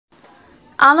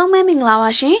အားလုံးပဲမင်္ဂလာပါ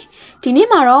ရှင်ဒီနေ့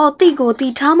မှာတော့တိကိုတိ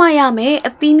ထားမှရမယ်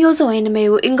အသီးမျိုးစုံရဲ့နာမည်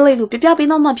ကိုအင်္ဂလိပ်လိုပြပြပေး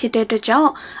တော့မှဖြစ်တဲ့အတွက်ကြော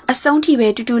င့်အဆုံးထိပဲ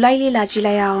တူတူလိုက်လေ့လာကြည့်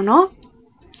လိုက်ရအောင်နော်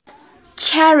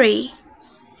Cherry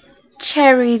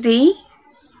Cherry သည်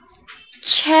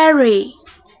Cherry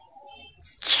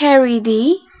Cherry သည်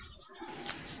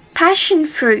Passion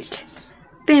fruit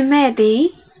ပင်မဲ့သည်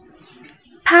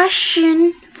Passion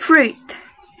fruit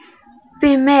ပ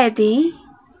င်မဲ့သည်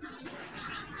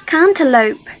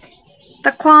Cantaloupe တ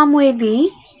ခွားမွေးသည်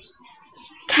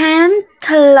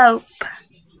Cantaloupe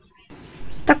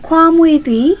တခွားမွေးသ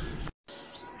ည်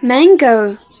Mango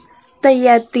တရ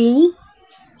က်သည်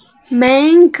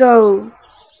Mango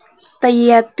တရ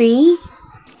က်သည်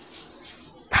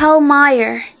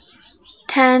Palmyre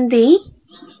ထန်းသည်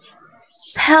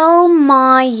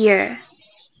Palmyre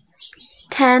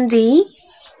ထန်းသည်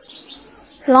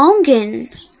Longan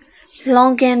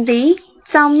Longan သည်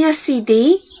ကြောင်မျက်စိသ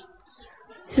ည်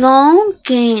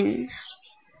Longan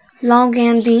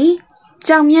Longan သည်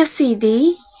ကြောင်မျက်စိသည်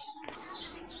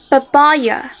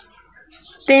Papaya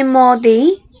သင်္ဘောသည်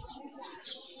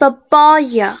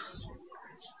Papaya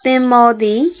သင်္ဘောသ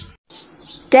ည်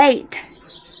Date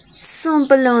စွန်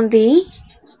ပလွံသည်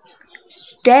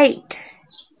Date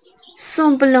စွ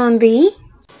န်ပလွံသည်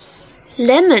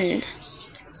Lemon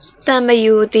တမ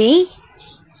ယိုသည်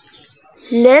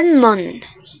Lemon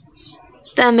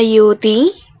တမယိုသည်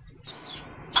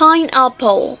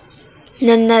Pineapple န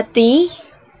နတ်သည်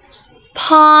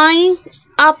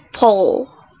Pineapple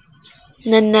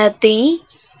နနတ်သည်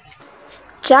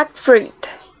Jackfruit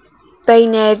ပိန်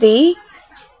နယ်သည်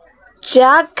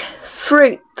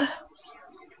Jackfruit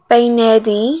ပိန်နယ်သ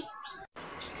ည်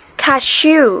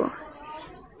Cashew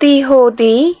တီဟိုသ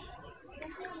ည်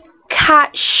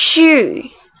Cashew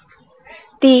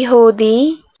တီဟိုသည်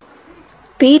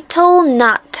Beetle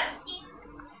nut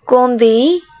ကွန်သည်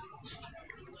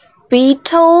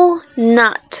Beetle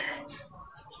nut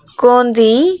ကွန်သ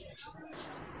ည်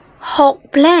Hog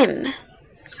plum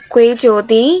ကွေးကြို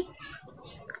သည်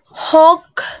Hog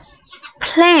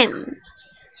plum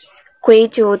ကွေး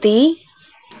ကြိုသည်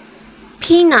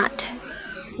Peanut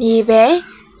မြေပဲ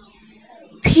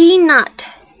Peanut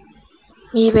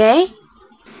မြေပဲ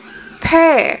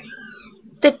Pear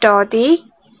တစ်တော်သည်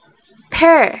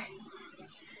Pear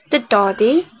တစ်တော်သ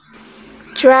ည်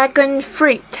Dragon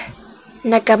fruit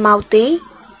နဂမောက်သည်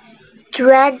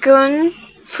Dragon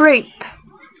fruit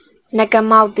နဂ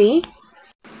မောက်သည်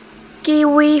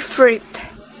Kiwi fruit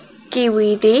ကီဝီ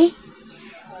သည်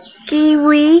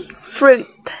Kiwi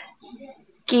fruit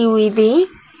ကီဝီသည်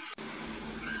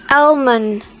Almond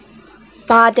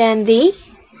ဘာဒန်သည်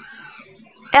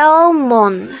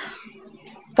Almond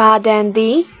ဘာဒန်သ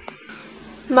ည်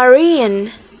Marian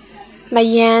မ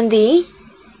ယန်းသည်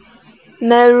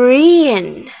Marian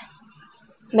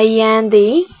မယန်းသ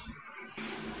ည်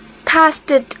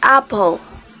Custard apple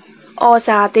ဩ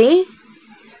ဇာသည်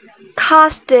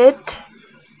Custard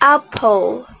apple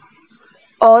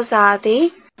ဩဇာသည်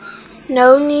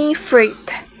Noni fruit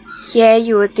ရဲ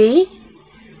ယိုသည်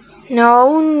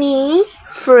Noni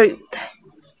fruit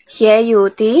ရဲယို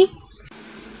သည်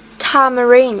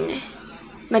Tamarind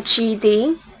မချီသည်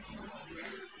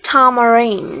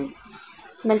Tamarind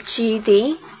မချီသည်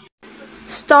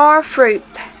Star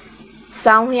fruit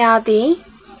ဆောင်းလျာသည်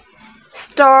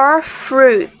Star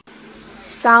fruit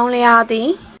ဆောင်းလျာသည်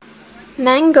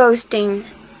Mangosteen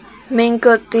မင်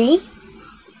ဂုတ်သည်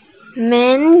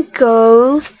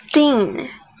Mangosteen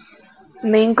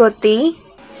မင်ဂုတ်သည်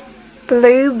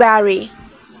Blueberry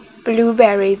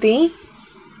Blueberry သည်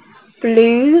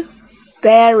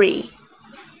Blueberry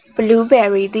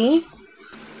Blueberry သည်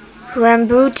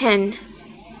Rambutan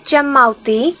ကြက်မောက်သ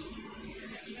ည်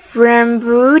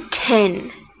Rambutan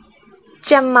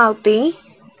ကြက်မောက်သည်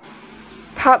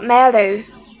Pomelo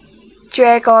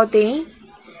ကျွဲကောသည်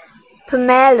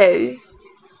Pomelo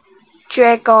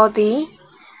ကျွဲကောသည်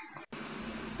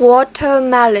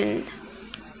Watermelon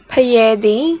ဖယဲသ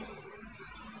ည်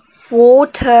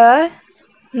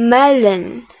Watermelon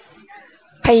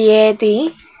ဖယဲသည်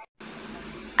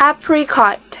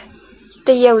Apricot တ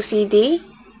ရုတ်စီသည်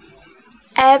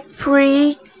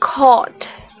Apricot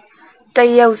တ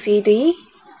ရုတ်စီသည်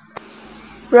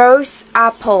Rose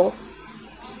apple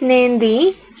နှင်းသည်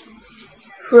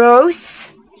Rose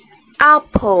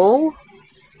apple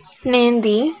နှင်းသ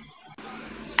ည်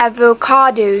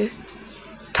Avocado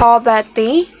ထောပတ်သ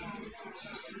ည်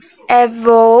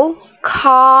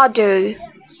Avocado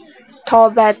ထော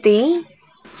ပတ်သည်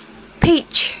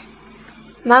Peach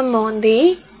မမွန်သည်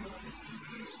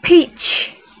Peach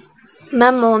မ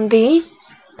မွန်သည်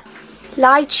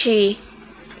Lychee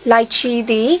လိုက်ချီ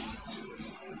သည်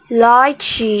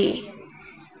Lychee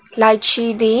လိုက်ချီ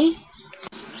သည်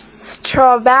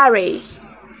strawberry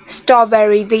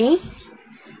strawberry သည်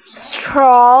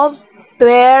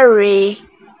strawberry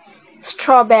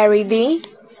strawberry သည်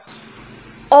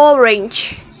orange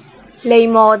လိ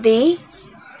မ္မော်သည်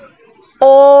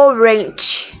orange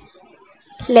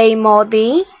လိမ္မော်သ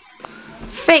ည်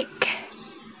fig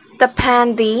တပ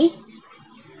န်းသည်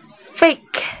fig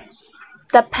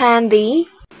တပန်းသည်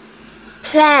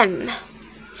plum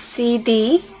စီသ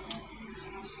ည်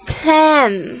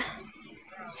plum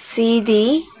စီသ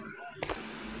ည်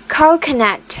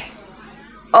coconut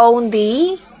အုံးသည်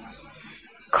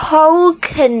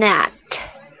coconut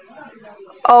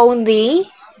အုံးသည်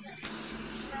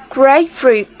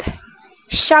grapefruit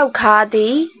ရှောက်ခါသ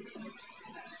ည်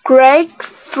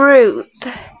grapefruit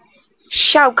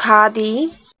ရှောက်ခါသည်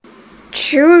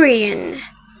durian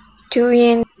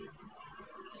durian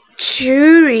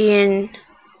durian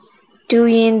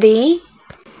durian သည်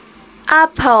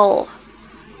apple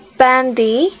ပန်းသ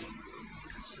ည်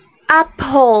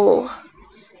apple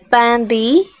ပန်းသ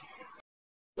ည်